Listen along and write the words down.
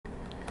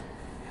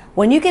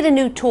When you get a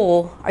new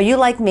tool, are you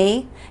like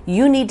me?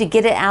 You need to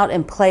get it out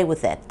and play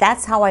with it.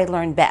 That's how I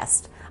learn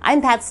best.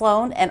 I'm Pat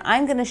Sloan, and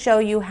I'm going to show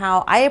you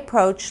how I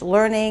approach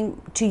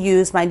learning to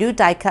use my new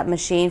die cut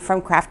machine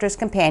from Crafter's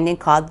Companion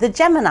called the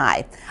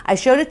Gemini. I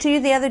showed it to you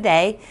the other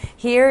day.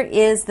 Here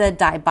is the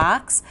die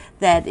box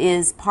that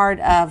is part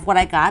of what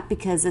I got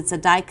because it's a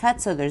die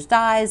cut, so there's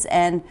dies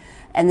and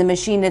the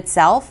machine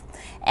itself.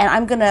 And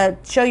I'm going to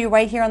show you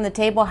right here on the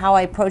table how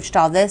I approached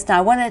all this. Now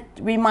I want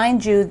to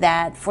remind you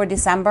that for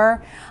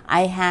December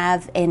I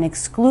have an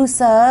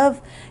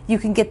exclusive. You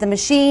can get the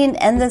machine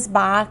and this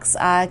box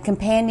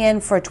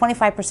companion for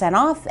 25%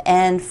 off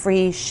and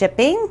free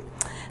shipping.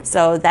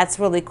 So that's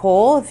really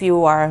cool if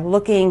you are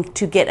looking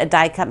to get a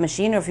die cut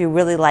machine or if you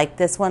really like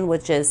this one,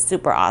 which is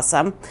super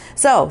awesome.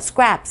 So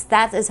scraps,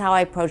 that is how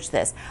I approach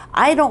this.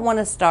 I don't want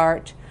to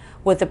start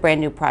with a brand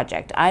new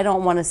project. I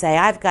don't want to say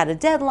I've got a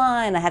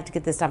deadline, I have to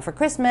get this done for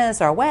Christmas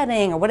or a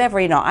wedding or whatever.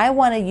 You know, I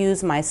want to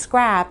use my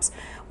scraps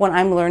when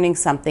I'm learning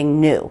something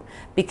new,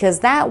 because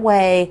that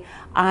way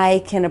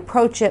I can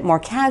approach it more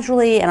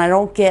casually and I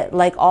don't get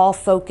like all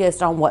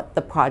focused on what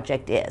the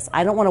project is.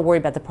 I don't want to worry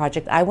about the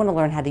project. I want to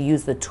learn how to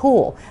use the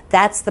tool.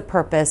 That's the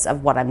purpose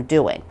of what I'm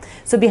doing.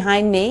 So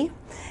behind me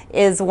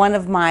is one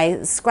of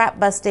my scrap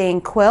busting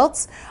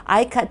quilts.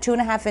 I cut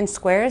 2.5-inch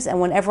squares, and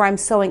whenever I'm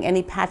sewing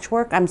any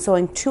patchwork, I'm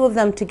sewing 2 of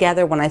them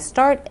together when I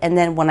start and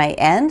then when I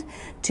end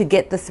to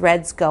get the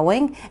threads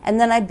going. And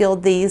then I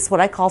build these, what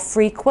I call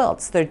free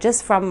quilts. They're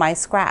just from my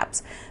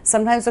scraps.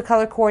 Sometimes they're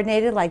color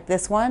coordinated, like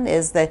this one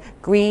is the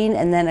green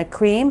and then a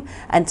cream,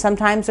 and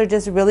sometimes they're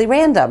just really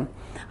random.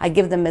 I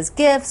give them as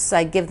gifts,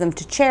 I give them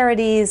to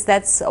charities.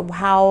 That's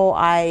how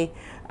I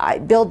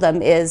build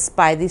them, is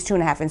by these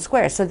 2.5-inch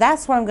squares. So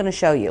that's what I'm going to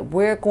show you.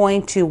 We're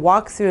going to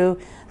walk through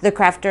the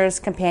Crafter's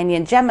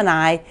Companion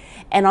Gemini,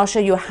 and I'll show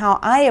you how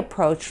I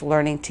approach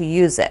learning to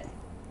use it.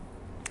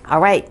 All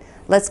right,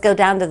 let's go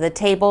down to the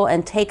table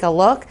and take a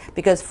look,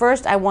 because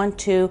first I want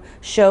to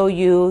show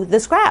you the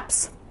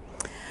scraps.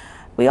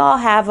 We all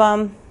have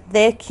them.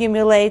 They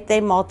accumulate,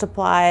 they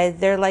multiply.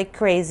 They're like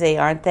crazy,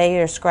 aren't they,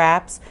 your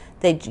scraps?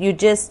 You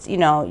just, you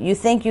know, you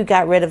think you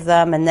got rid of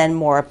them and then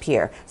more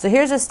appear. So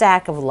here's a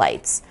stack of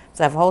lights.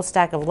 So I have a whole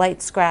stack of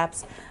light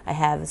scraps. I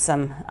have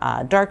some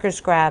darker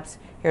scraps.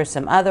 Here's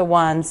some other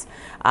ones.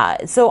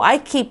 So I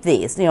keep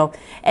these, you know,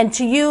 and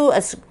to you,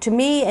 to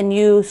me and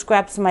you,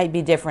 scraps might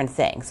be different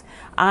things.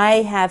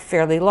 I have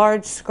fairly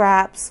large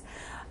scraps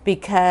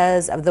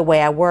because of the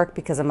way I work,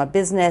 because I'm a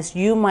business.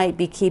 You might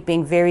be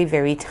keeping very,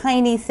 very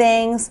tiny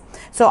things.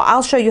 So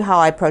I'll show you how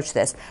I approach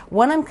this.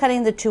 When I'm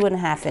cutting the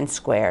 2.5-inch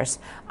squares,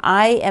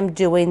 I am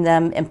doing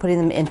them and putting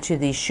them into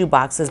these shoe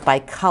boxes by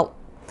color.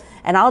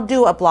 And I'll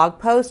do a blog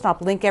post, and I'll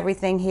link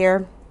everything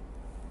here,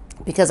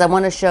 because I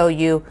want to show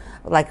you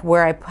like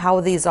how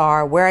these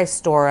are, where I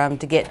store them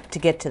to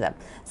get to them.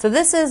 So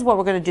this is what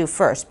we're going to do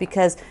first,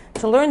 because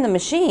to learn the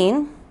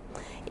machine,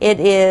 it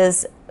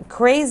is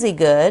crazy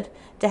good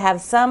to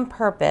have some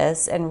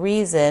purpose and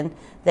reason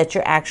that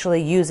you're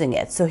actually using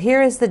it. So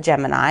here is the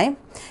Gemini,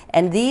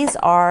 and these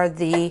are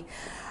the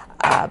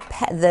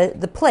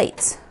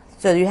plates.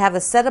 So you have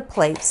a set of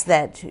plates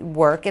that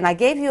work, and I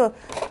gave you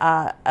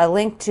a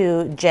link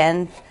to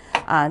Jen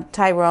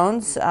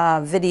Tyrone's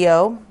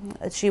video.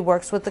 She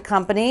works with the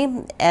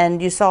company,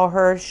 and you saw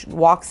her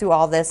walk through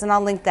all this, and I'll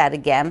link that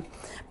again.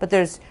 But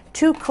there's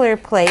 2 clear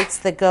plates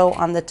that go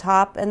on the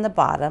top and the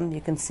bottom.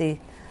 You can see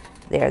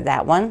there,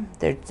 that one.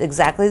 They're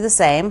exactly the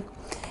same.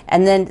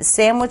 And then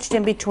sandwiched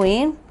in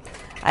between,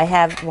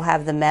 we'll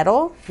have the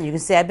metal. You can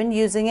see I've been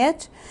using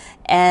it.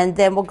 And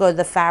then we'll go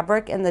the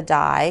fabric and the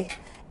dye.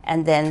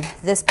 And then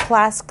this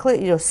plastic,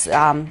 you know,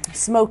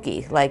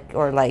 smoky,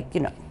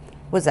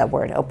 what's that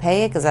word?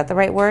 Opaque, is that the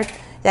right word?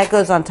 That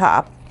goes on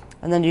top.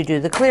 And then you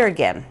do the clear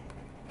again.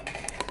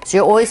 So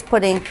you're always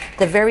putting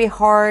the very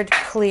hard,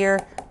 clear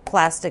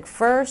plastic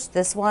first,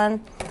 this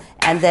one,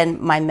 and then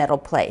my metal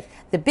plate.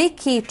 The big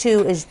key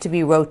too is to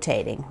be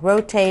rotating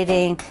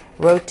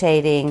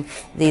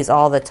these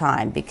all the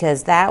time,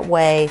 because that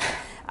way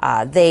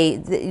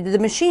the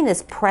machine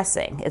is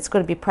pressing. It's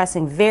going to be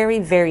pressing very,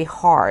 very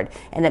hard,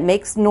 and it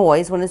makes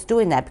noise when it's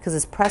doing that because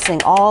it's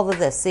pressing all of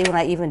this. See, when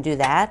I even do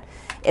that,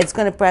 it's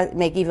going to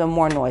make even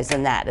more noise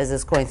than that as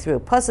it's going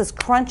through. Plus it's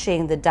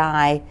crunching the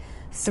die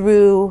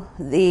through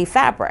the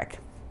fabric.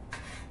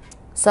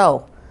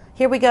 So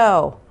here we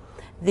go.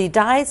 The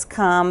dies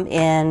come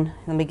in,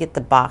 let me get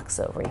the box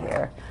over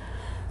here.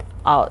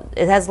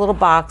 It has a little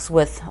box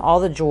with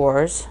all the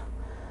drawers.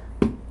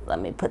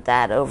 Let me put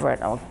that over it.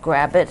 I'll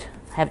grab it.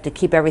 I have to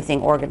keep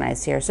everything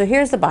organized here. So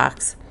here's the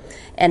box.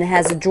 And it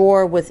has a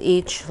drawer with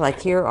each, like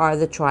here are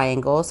the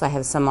triangles. I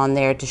have some on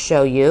there to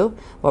show you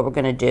what we're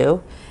going to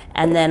do.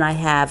 And then I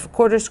have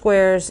quarter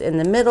squares in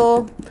the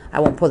middle. I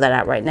won't pull that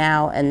out right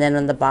now. And then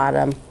on the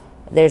bottom,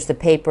 there's the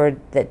paper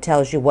that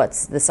tells you what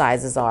the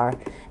sizes are,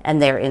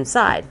 and they're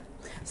inside.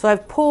 So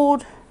I've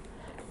pulled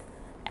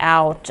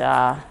out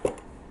the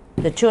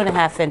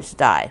 2.5-inch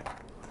die.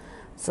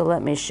 So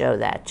let me show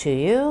that to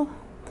you.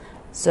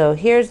 So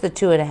here's the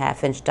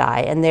 2.5-inch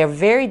die, and they're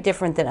very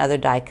different than other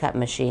die cut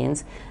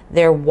machines.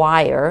 They're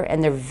wire,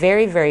 and they're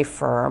very, very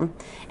firm.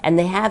 And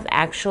they have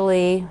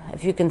actually,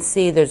 if you can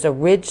see, there's a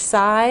ridge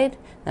side,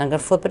 and I'm going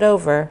to flip it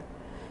over,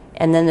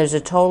 and then there's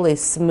a totally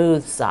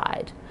smooth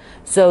side.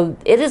 So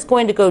it is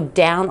going to go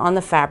down on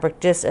the fabric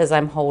just as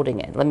I'm holding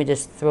it. Let me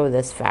just throw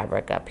this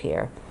fabric up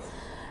here.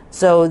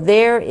 So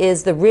there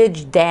is the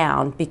ridge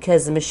down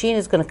because the machine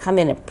is going to come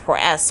in and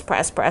press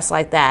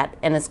like that,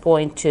 and it's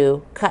going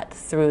to cut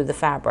through the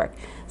fabric.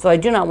 So I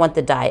do not want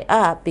the die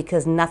up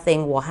because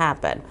nothing will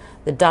happen.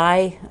 The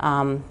die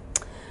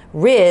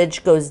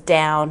ridge goes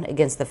down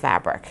against the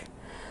fabric.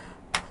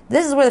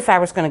 This is where the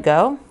fabric's going to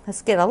go.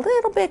 Let's get a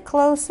little bit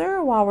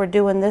closer while we're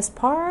doing this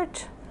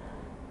part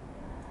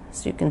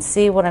so you can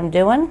see what I'm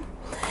doing.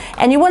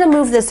 And you want to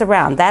move this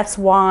around. That's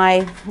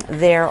why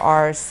there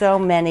are so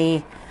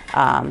many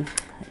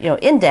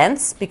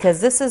indents, because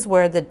this is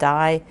where the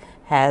die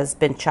has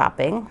been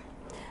chopping.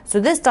 So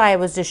this die I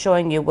was just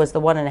showing you was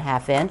the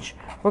 1.5-inch.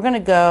 We're going to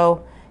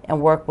go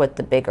and work with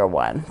the bigger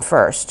one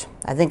first.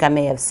 I think I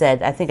may have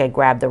said, I think I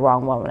grabbed the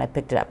wrong one when I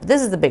picked it up. But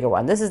this is the bigger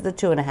one. This is the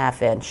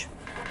 2.5-inch.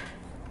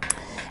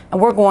 And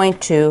we're going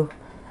to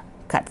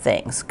cut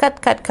things.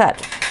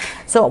 Cut.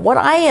 So what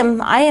I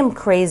am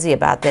crazy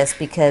about this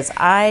because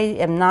I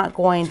am not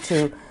going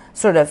to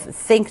sort of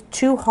think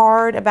too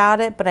hard about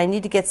it, but I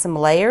need to get some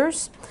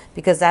layers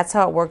because that's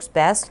how it works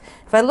best.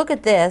 If I look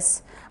at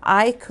this,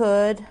 I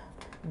could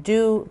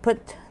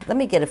let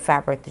me get a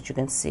fabric that you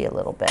can see a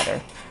little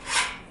better.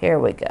 Here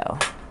we go.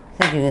 I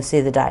think you can see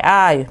the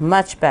die.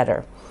 Much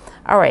better.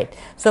 All right,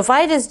 so if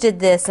I just did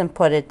this and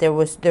put it,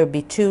 there'd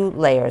be 2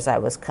 layers I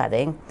was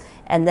cutting,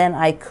 and then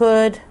I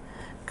could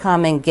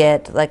come and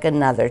get like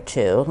another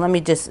 2. Let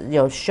me just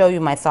show you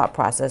my thought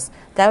process.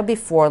 That would be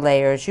 4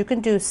 layers. You can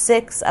do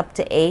 6 up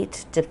to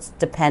 8, just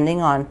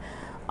depending on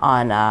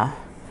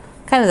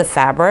kind of the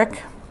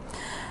fabric.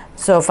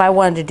 So if I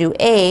wanted to do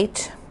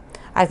 8,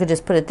 I could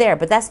just put it there,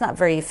 but that's not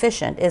very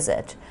efficient, is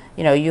it?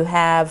 You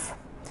have,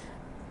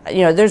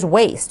 there's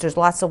waste. There's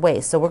lots of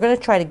waste. So we're going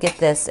to try to get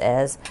this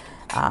as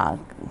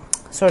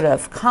sort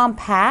of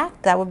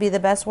compact. That would be the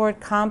best word,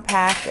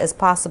 compact as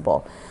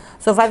possible.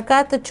 So if I've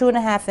got the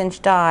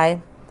 2.5-inch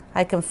die,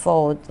 I can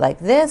fold like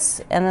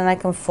this, and then I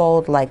can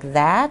fold like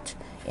that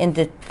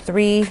into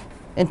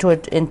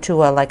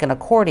like an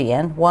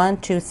accordion. 1,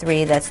 2,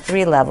 3. That's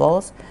 3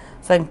 levels.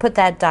 So I can put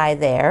that die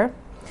there,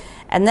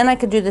 and then I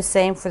can do the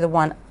same for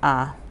the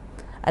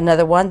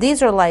another one.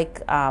 These are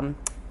like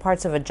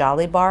parts of a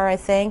Jolly Bar, I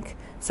think.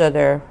 So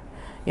they're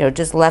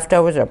just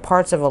leftovers or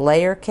parts of a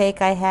layer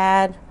cake I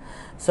had.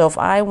 So if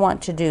I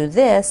want to do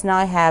this, now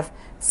I have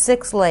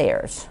 6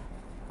 layers,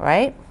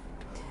 right?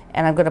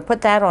 And I'm going to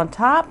put that on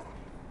top,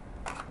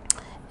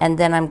 and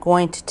then I'm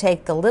going to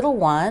take the little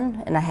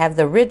one, and I have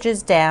the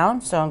ridges down,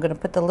 so I'm going to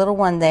put the little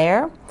one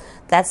there.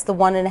 That's the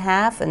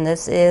 1.5, and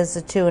this is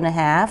the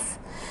 2.5.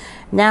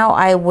 Now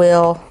I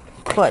will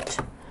put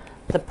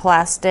the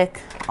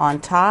plastic on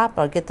top.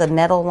 I'll get the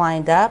metal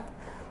lined up,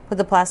 put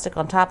the plastic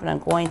on top, and I'm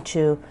going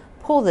to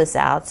pull this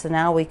out, so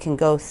now we can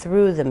go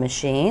through the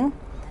machine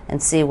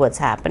and see what's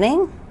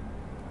happening.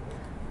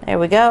 There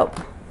we go.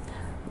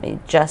 Let me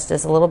adjust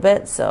this a little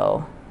bit.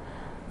 So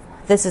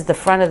this is the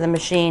front of the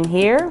machine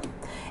here,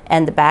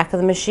 and the back of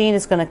the machine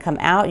is going to come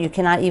out. You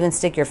cannot even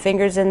stick your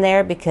fingers in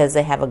there because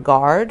they have a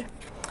guard.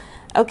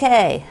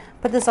 Okay,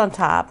 put this on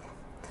top.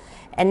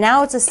 And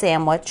now it's a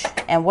sandwich,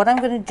 and what I'm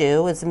going to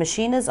do is the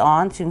machine is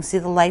on, so you can see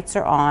the lights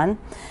are on,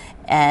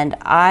 and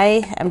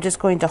I am just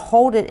going to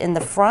hold it in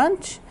the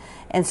front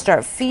and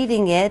start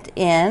feeding it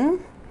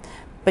in,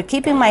 but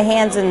keeping my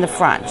hands in the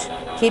front,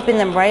 keeping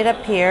them right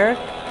up here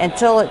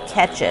until it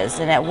catches.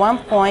 And at one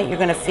point you're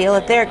going to feel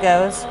it. There it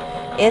goes.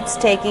 It's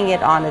taking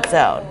it on its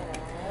own.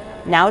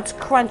 Now it's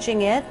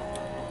crunching it,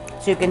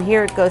 so you can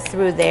hear it go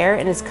through there,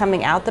 and it's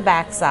coming out the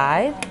back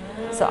side.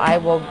 So I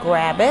will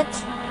grab it,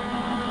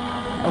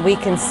 and we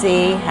can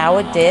see how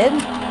it did.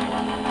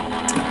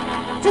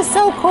 Just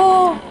so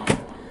cool.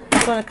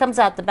 So when it comes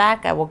out the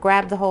back, I will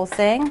grab the whole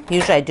thing.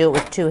 Usually I do it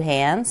with 2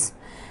 hands.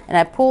 And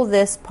I pull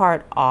this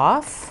part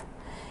off.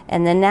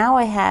 And then now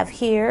I have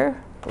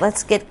here,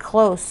 let's get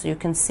close so you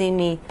can see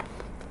me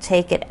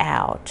take it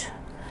out.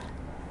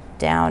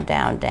 Down,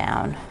 down,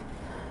 down.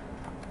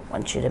 I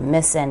want you to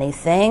miss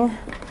anything.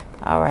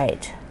 All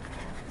right.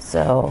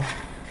 So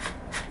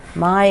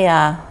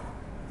my,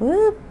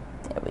 whoop,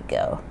 there we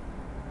go.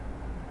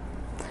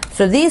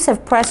 So these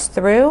have pressed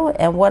through,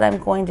 and what I'm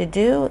going to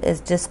do is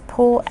just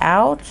pull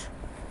out.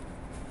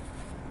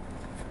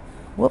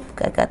 Whoop,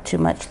 I got too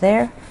much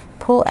there.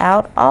 Pull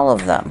out all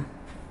of them.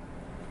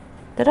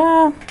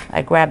 Ta-da!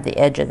 I grabbed the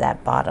edge of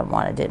that bottom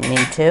one. I didn't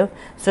mean to.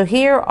 So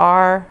here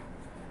are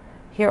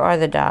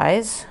the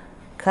dies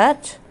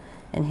cut,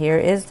 and here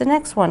is the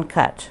next one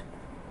cut.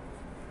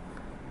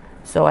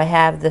 So I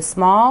have the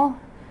small,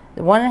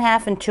 the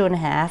 1.5 and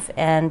 2.5,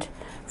 and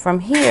from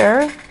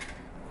here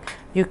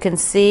you can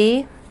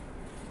see.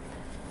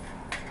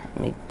 Let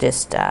me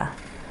just.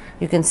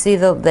 You can see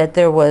that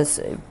there was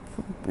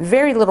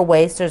very little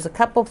waste. There's a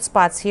couple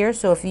spots here,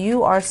 so if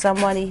you are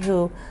somebody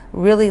who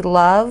really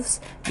loves,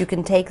 you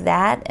can take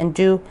that and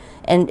do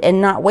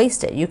and not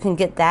waste it. You can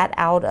get that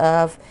out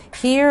of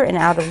here and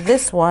out of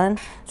this one.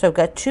 So I've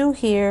got 2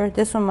 here.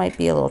 This one might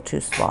be a little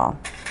too small,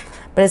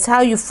 but it's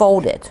how you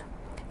fold it,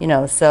 you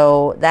know.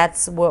 So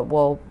that's what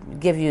will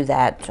give you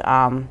that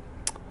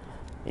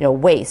you know,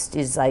 waste.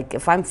 Is like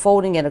if I'm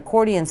folding it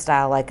accordion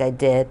style like I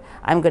did,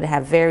 I'm going to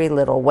have very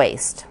little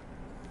waste.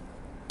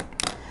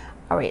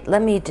 All right,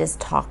 let me just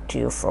talk to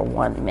you for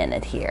 1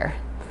 minute here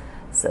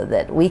so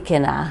that we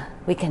can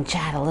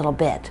chat a little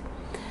bit.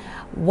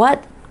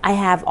 What I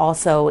have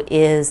also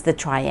is the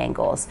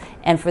triangles.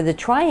 And for the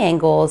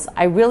triangles,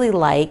 I really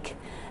like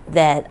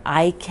that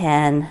I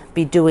can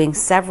be doing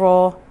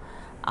several,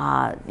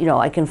 you know,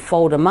 I can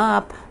fold them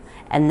up,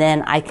 and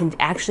then I can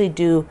actually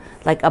do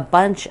like a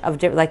bunch of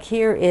different, like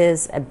here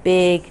is a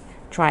big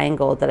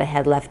triangle that I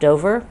had left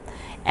over,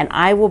 and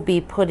I will be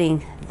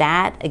putting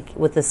that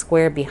with a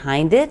square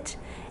behind it,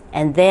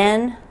 and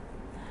then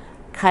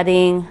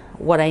cutting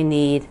what I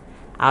need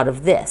out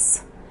of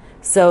this,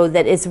 so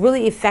that it's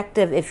really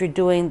effective if you're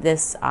doing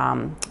this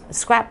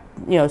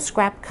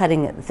scrap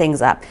cutting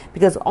things up.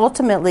 Because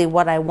ultimately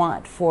what I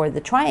want for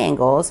the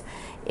triangles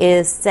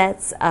is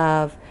sets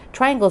of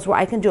triangles where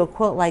I can do a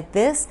quilt like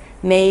this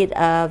made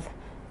of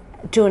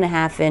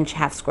 2.5-inch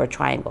half square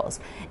triangles,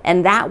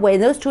 and that way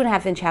those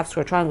 2.5-inch half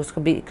square triangles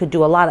could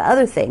do a lot of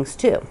other things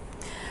too.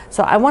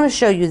 So I want to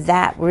show you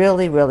that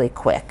really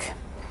quick.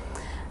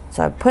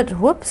 So I put,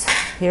 whoops,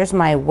 here's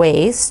my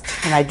waist,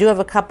 and I do have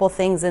a couple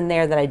things in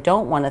there that I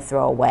don't want to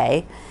throw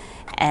away,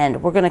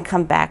 and we're going to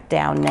come back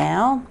down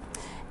now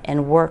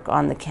and work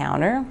on the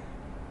counter.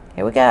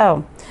 Here we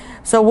go.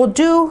 So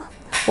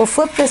we'll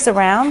flip this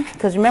around,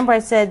 because remember I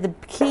said the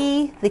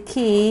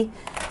key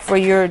for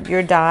your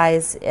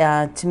dies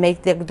to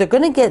make they're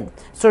going to get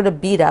sort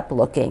of beat up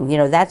looking. You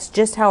know, that's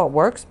just how it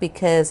works,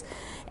 because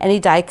any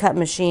die cut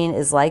machine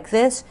is like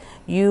this.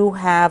 You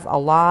have a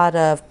lot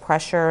of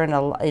pressure and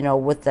you know,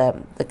 with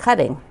the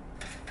cutting.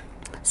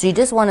 So you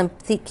just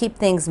want to keep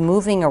things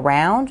moving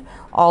around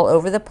all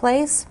over the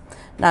place.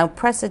 Now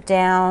press it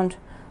down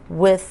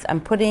with,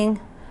 I'm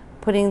putting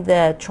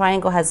the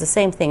triangle has the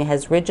same thing. It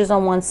has ridges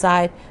on one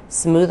side,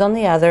 smooth on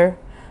the other.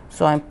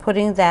 So I'm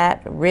putting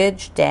that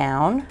ridge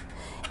down,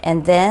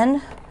 and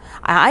then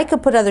I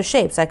could put other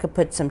shapes. I could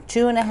put some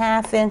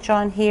 2.5-inch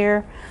on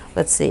here.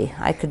 Let's see,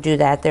 I could do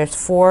that. There's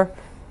 4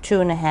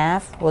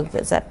 2.5. Well,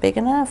 is that big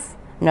enough?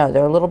 No,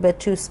 they're a little bit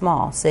too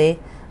small. See,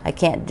 I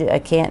can't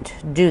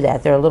do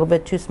that. They're a little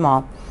bit too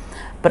small.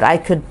 But I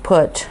could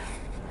put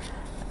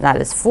not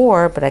as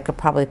 4, but I could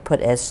probably put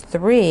as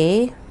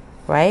 3,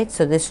 right?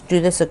 So do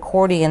this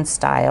accordion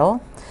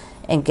style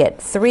and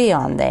get 3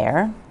 on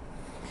there.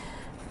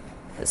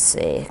 Let's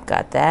see,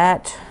 got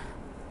that,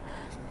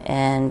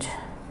 and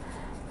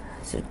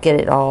so get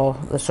it all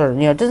sort of,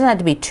 you know, it doesn't have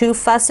to be too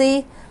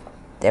fussy.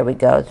 There we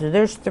go. So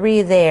there's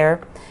 3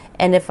 there.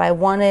 And if I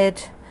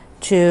wanted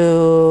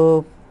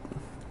to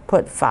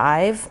put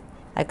 5,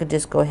 I could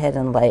just go ahead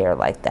and layer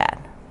like that.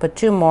 Put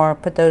 2 more,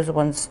 put those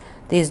ones,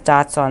 these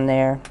dots on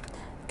there,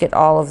 get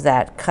all of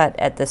that cut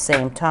at the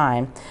same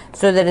time,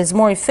 so that it's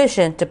more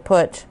efficient to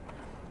put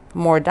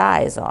more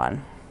dies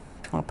on.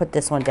 I'll put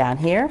this one down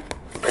here.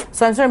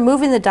 So I'm sort of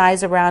moving the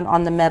dies around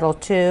on the metal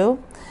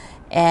too,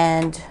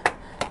 and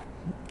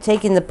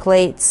taking the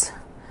plates,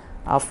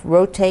 I'll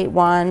rotate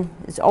one.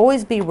 It's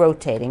always be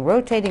rotating.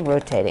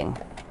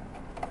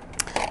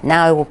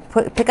 Now I will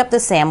pick up the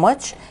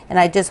sandwich, and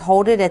I just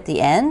hold it at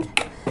the end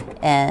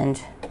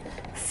and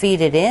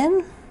feed it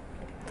in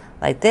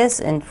like this,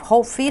 and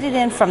feed it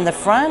in from the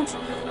front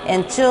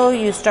until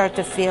you start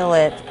to feel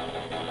it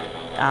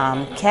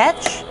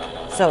catch.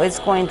 So it's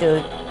going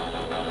to,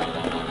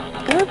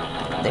 whoop,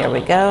 there we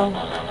go.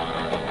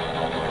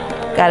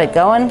 Got it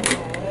going.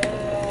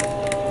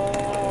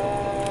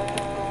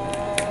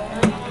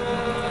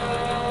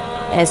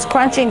 And it's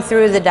crunching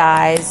through the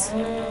dies.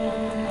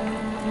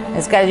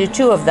 It's got to do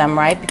 2 of them,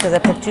 right? Because I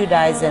put 2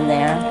 dies in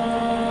there.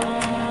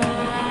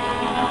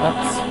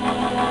 Whoops.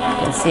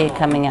 You can see it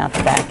coming out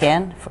the back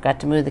end. Forgot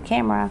to move the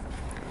camera.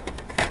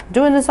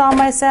 Doing this all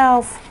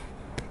myself.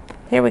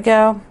 Here we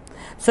go.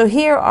 So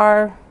here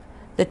are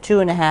the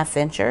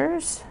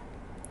 2.5-inchers.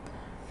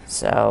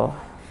 So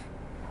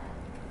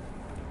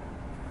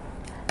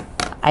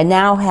I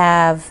now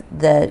have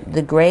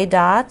the gray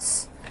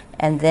dots,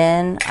 and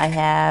then I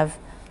have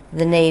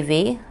the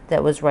navy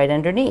that was right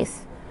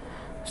underneath.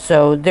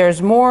 So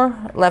there's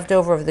more left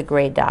over of the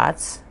gray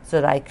dots, so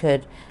that I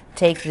could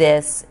take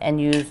this and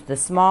use the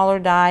smaller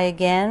die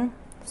again,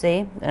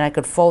 see, and I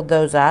could fold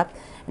those up.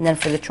 And then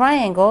for the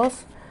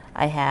triangles,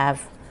 I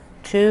have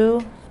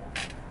 2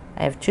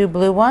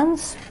 blue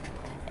ones,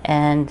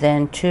 and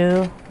then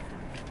 2,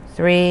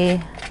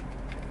 3,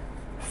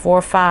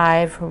 4,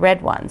 5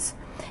 red ones.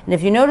 And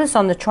if you notice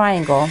on the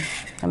triangle,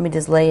 let me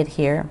just lay it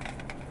here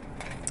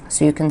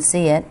so you can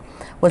see it.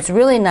 What's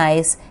really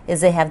nice is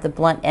they have the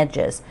blunt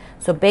edges.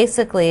 So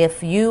basically,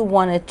 if you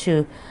wanted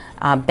to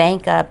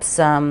bank up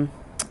some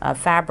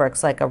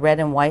fabrics, like a red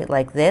and white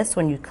like this,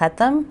 when you cut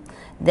them,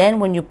 then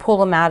when you pull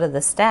them out of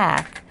the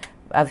stack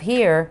of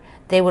here,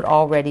 they would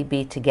already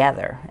be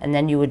together. And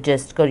then you would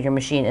just go to your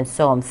machine and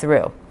sew them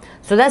through.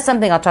 So that's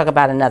something I'll talk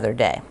about another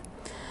day,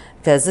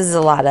 because this is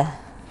a lot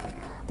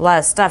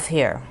of stuff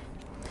here.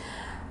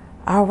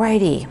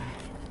 Alrighty.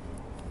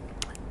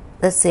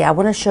 Let's see, I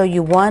want to show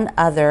you one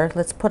other,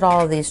 let's put all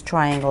of these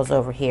triangles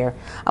over here.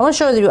 I want to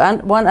show you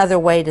one other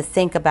way to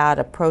think about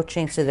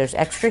approaching. So there's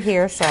extra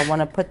here, so I want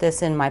to put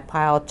this in my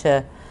pile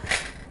to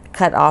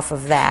cut off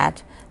of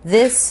that.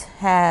 This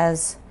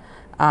has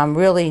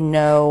really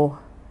no,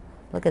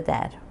 look at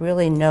that,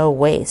 really no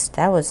waste.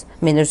 That was,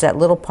 I mean, there's that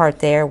little part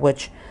there,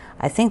 which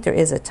I think there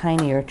is a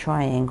tinier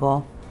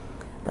triangle.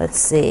 Let's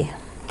see,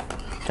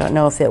 don't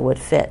know if it would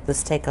fit.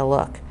 Let's take a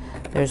look.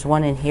 There's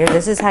one in here.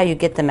 This is how you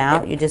get them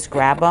out. You just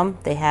grab them.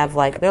 They have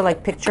like, they're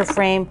like picture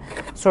frame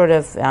sort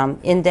of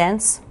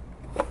indents.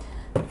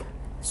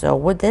 So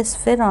would this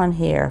fit on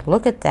here?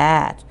 Look at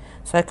that.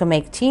 So I can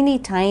make teeny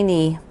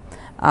tiny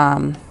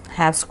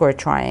half square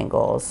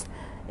triangles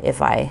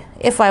if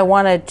I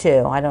wanted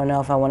to. I don't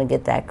know if I want to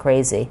get that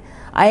crazy.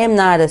 I am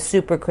not a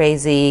super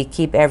crazy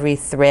keep every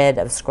thread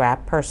of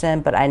scrap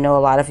person, but I know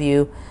a lot of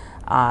you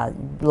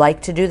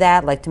like to do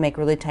that, like to make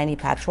really tiny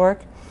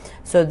patchwork.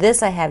 So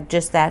this, I have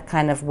just that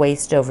kind of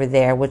waste over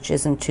there, which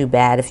isn't too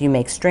bad. If you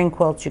make string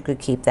quilts, you could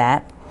keep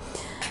that.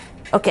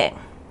 Okay,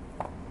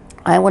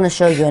 I want to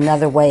show you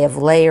another way of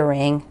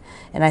layering,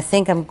 and I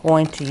think I'm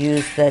going to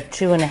use the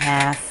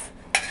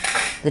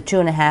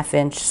 2.5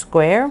 inch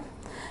square,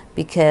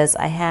 because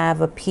I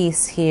have a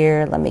piece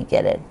here. Let me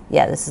get it.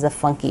 Yeah, this is a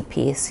funky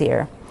piece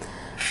here.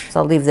 So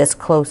I'll leave this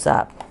close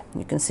up.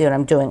 You can see what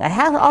I'm doing. I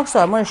have also,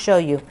 I'm going to show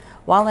you,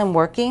 while I'm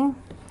working,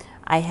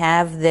 I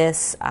have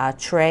this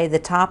tray, the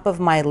top of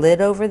my lid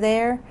over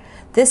there.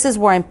 This is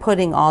where I'm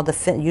putting all the,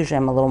 usually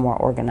I'm a little more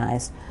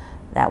organized.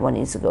 That one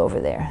needs to go over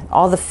there.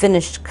 All the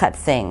finished cut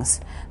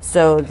things,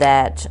 so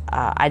that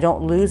I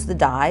don't lose the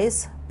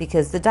dies,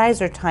 because the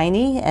dies are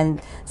tiny, and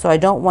so I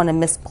don't want to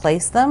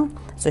misplace them.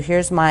 So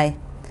here's my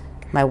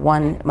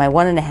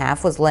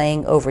 1.5 was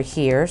laying over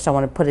here, so I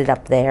want to put it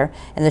up there,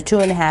 and the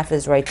 2.5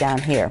 is right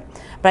down here.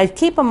 But I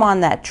keep them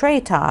on that tray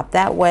top,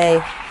 that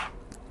way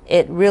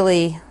it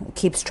really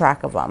keeps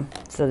track of them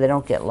so they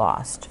don't get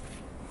lost.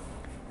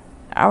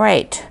 All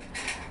right,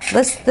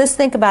 let's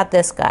think about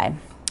this guy.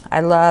 I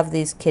love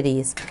these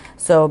kitties,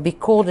 so it'd be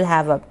cool to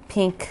have a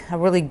pink, a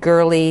really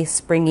girly,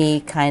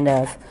 springy kind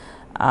of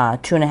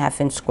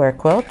 2.5 inch square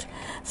quilt.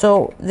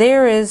 So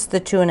there is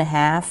the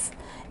 2.5,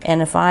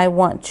 and if I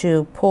want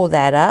to pull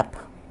that up,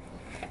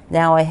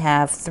 now I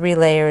have 3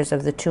 layers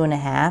of the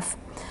 2.5.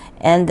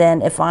 And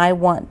then if I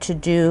want to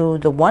do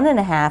the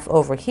 1.5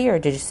 over here,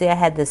 did you see I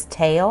had this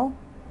tail?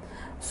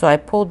 So I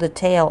pulled the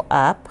tail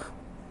up,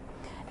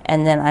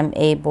 and then I'm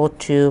able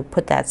to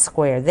put that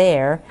square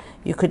there.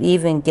 You could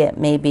even get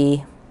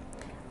maybe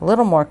a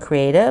little more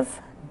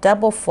creative.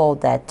 Double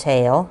fold that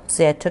tail.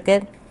 See, I took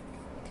it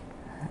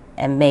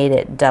and made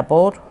it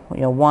doubled,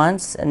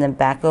 once, and then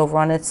back over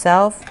on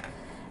itself.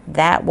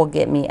 That will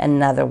get me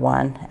another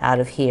one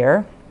out of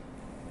here.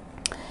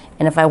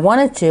 And if I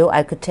wanted to,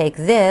 I could take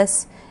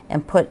this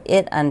and put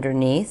it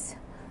underneath.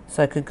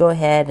 So I could go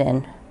ahead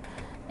and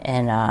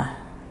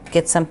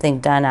get something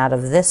done out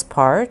of this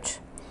part.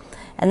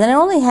 And then I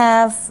only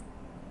have,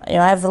 I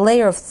have a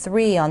layer of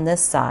 3 on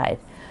this side.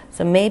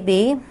 So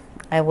maybe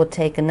I will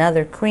take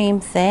another cream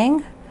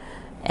thing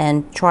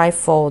and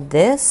tri-fold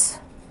this,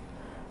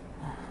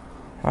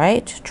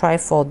 right?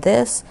 Tri-fold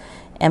this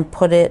and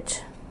put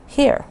it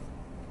here.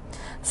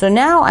 So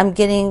now I'm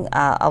getting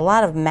a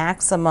lot of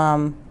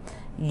maximum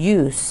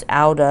use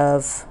out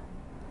of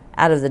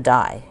the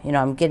die.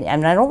 I'm getting,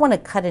 I don't want to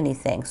cut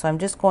anything, so I'm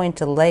just going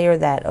to layer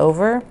that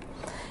over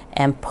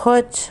and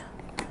put,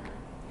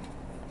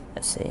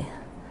 let's see,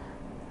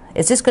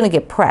 it's just going to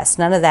get pressed.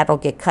 None of that will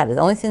get cut. The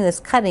only thing that's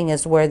cutting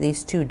is where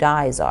these 2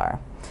 dies are.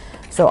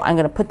 So I'm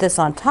going to put this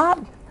on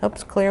top.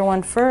 Oops, clear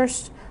one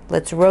first.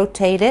 Let's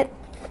rotate it.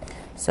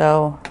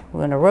 So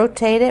we're going to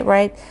rotate it,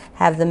 right?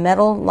 Have the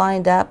metal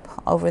lined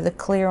up over the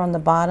clear on the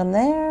bottom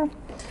there.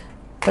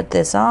 Put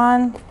this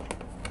on.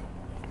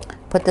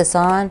 Put this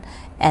on.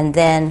 And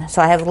then,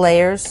 so I have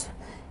layers.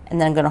 And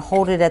then I'm going to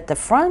hold it at the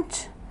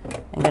front.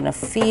 I'm going to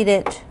feed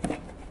it.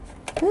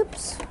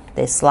 Oops.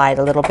 They slide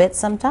a little bit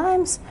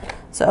sometimes.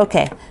 So,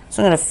 okay.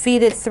 So I'm going to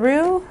feed it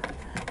through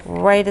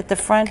right at the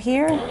front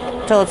here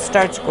until it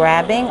starts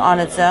grabbing on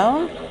its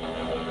own.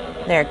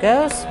 There it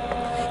goes.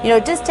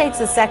 It just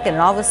takes a second,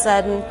 and all of a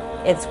sudden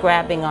it's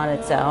grabbing on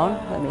its own.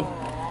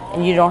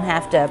 And you don't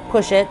have to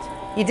push it.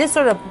 You just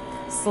sort of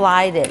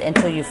slide it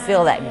until you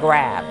feel that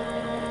grab.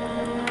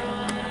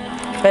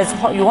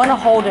 But you want to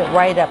hold it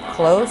right up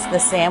close, the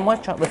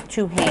sandwich, with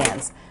 2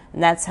 hands,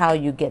 and that's how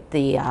you get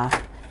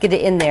it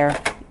in there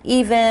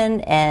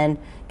even and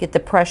get the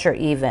pressure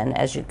even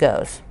as it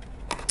goes.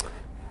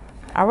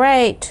 All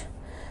right,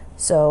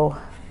 so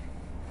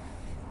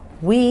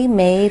we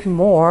made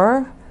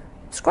more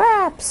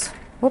scraps.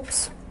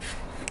 Whoops.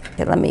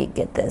 Okay, let me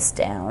get this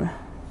down,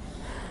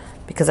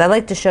 because I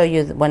like to show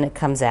you when it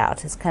comes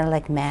out. It's kind of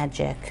like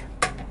magic.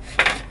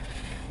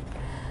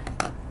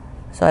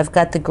 So I've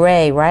got the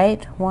gray,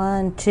 right?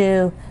 1,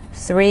 2,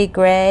 3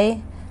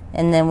 gray,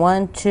 and then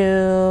 1,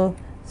 2,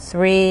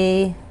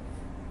 3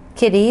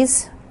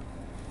 kitties.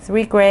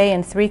 3 gray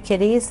and 3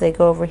 kitties. They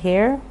go over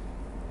here.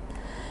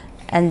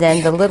 And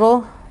then the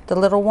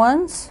little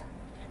ones,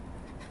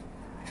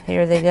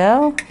 here they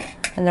go,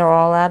 and they're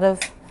all out of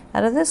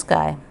this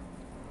guy.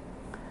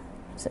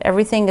 So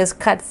everything is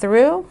cut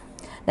through.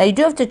 Now you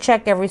do have to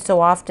check every so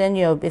often,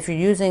 you know, if you're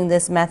using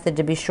this method,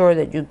 to be sure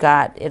that you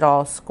got it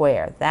all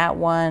square. That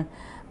one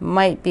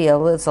might be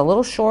it's a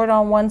little short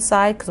on one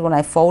side, because when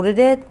I folded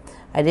it,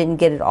 I didn't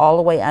get it all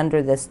the way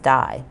under this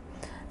die.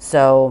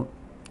 So,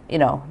 you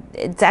know,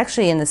 it's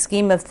actually, in the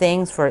scheme of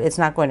things, it's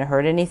not going to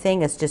hurt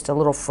anything. It's just a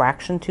little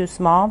fraction too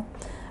small.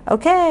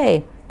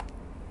 Okay.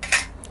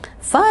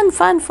 Fun,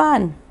 fun,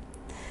 fun.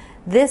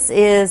 This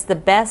is the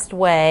best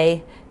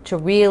way to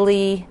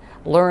really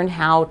learn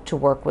how to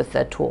work with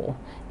the tool,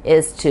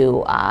 is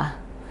to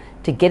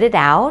get it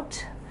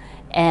out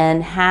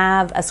and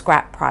have a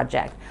scrap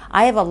project.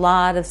 I have a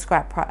lot of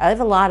I have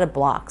a lot of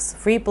blocks,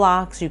 free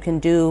blocks you can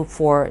do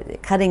for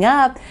cutting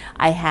up.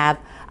 I have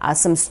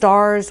some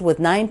stars with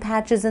 9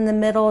 patches in the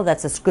middle.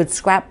 That's a good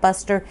scrap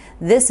buster.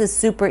 This is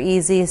super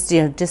easy. It's,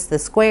 you know, just the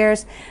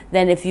squares.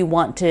 Then if you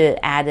want to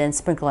add in,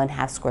 sprinkle in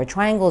half square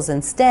triangles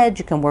instead,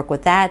 you can work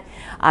with that.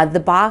 The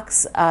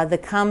box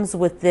that comes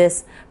with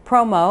this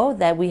promo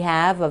that we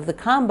have of the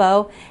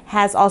combo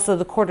has also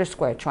the quarter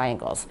square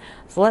triangles.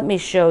 So let me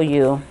show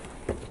you.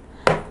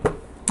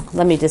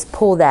 Let me just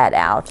pull that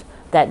out,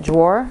 that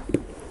drawer.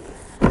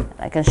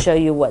 I can show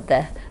you what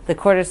the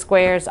quarter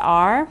squares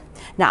are.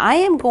 Now I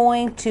am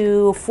going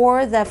to,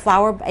 for a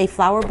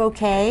flower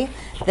bouquet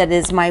that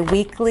is my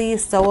weekly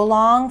sew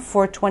along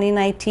for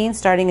 2019,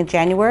 starting in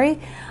January,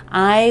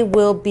 I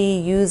will be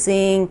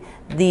using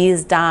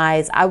these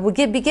dies. I will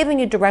be giving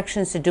you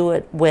directions to do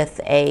it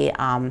with a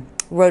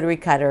rotary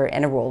cutter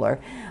and a ruler.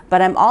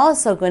 But I'm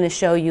also going to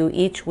show you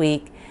each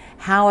week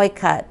how I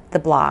cut the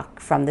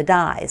block from the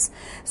dies.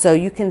 So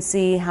you can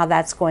see how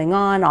that's going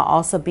on. I'll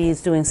also be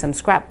doing some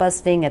scrap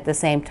busting at the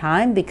same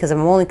time, because I'm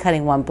only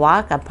cutting one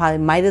block. I probably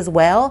might as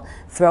well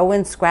throw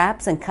in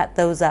scraps and cut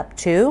those up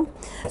too.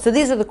 So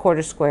these are the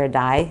quarter square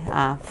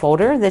die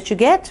folder that you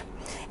get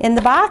in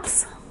the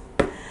box.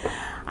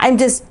 I'm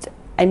just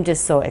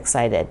so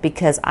excited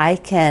because I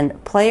can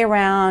play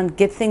around,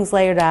 get things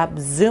layered up,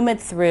 zoom it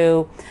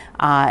through,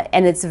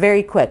 and it's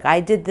very quick.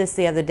 I did this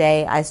the other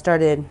day.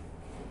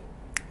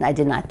 I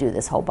did not do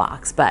this whole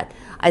box, but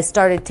I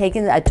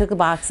took a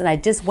box and I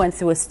just went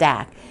through a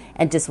stack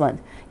and just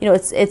went, you know,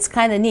 it's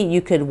kind of neat.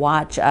 You could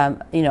watch,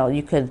 you know,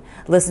 you could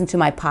listen to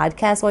my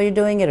podcast while you're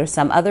doing it, or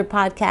some other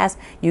podcast.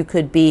 You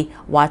could be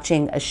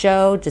watching a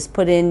show, just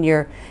put in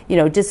your, you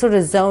know, just sort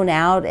of zone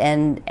out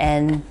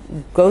and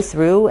go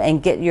through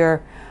and get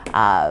your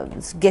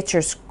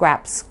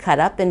scraps cut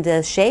up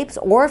into shapes.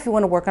 Or if you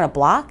want to work on a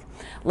block,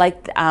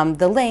 like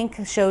the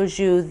link shows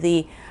you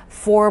the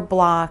 4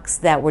 blocks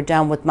that were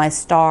done with my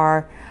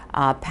star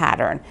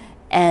pattern,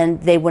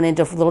 and they went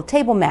into a little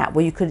table mat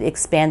where you could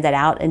expand that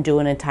out and do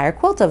an entire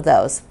quilt of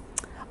those.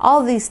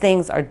 All these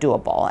things are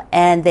doable,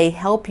 and they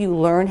help you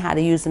learn how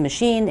to use the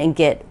machine and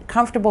get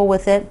comfortable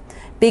with it.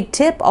 Big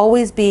tip,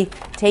 always be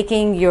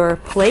taking your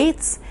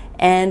plates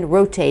and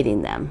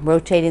rotating them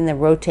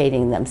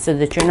so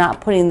that you're not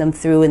putting them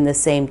through in the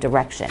same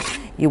direction.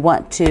 You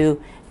want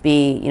to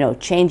be, you know,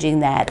 changing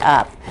that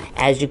up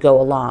as you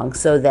go along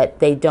so that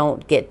they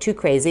don't get too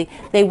crazy.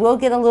 They will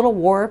get a little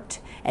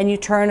warped, and you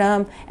turn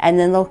them and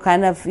then they'll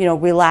kind of, you know,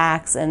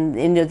 relax, and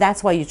you know,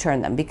 that's why you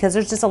turn them, because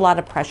there's just a lot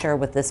of pressure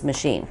with this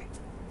machine.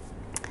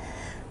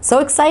 So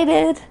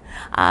excited.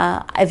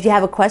 If you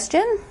have a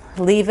question,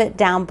 leave it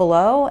down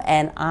below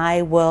and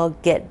I will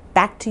get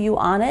back to you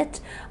on it.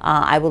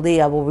 I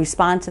will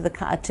respond to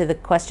the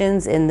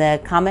questions in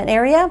the comment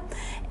area,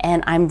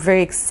 and I'm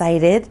very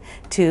excited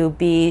to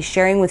be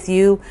sharing with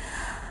you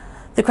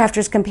the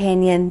Crafter's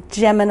Companion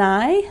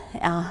Gemini.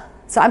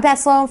 So I'm Pat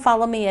Sloan.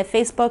 Follow me at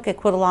Facebook at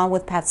Quit Along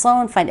with Pat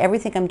Sloan. Find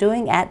everything I'm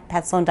doing at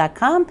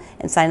patsloan.com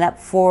and sign up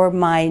for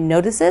my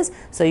notices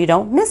so you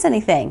don't miss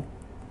anything.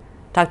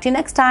 Talk to you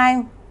next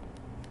time.